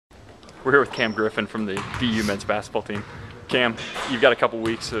We're here with Cam Griffin from the DU men's basketball team. Cam, you've got a couple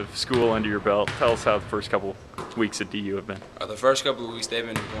weeks of school under your belt. Tell us how the first couple weeks at DU have been. The first couple of weeks, they've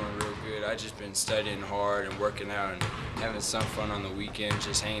been going real good. I've just been studying hard and working out and having some fun on the weekends,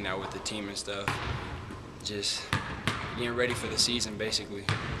 just hanging out with the team and stuff. Just getting ready for the season, basically.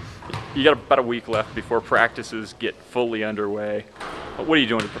 You got about a week left before practices get fully underway. What are you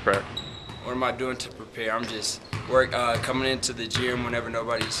doing to prepare? What am I doing to prepare? I'm just coming into the gym whenever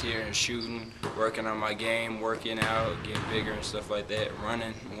nobody's here and shooting, working on my game, working out, getting bigger and stuff like that,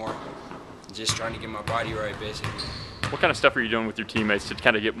 running more, just trying to get my body right, basically. What kind of stuff are you doing with your teammates to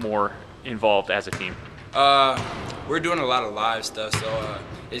kind of get more involved as a team? We're doing a lot of live stuff, so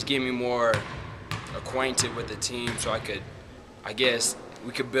it's getting me more acquainted with the team, so I guess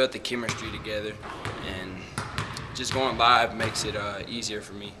we could build the chemistry together, and just going live makes it easier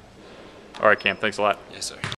for me. All right, Cam, thanks a lot. Yes, sir.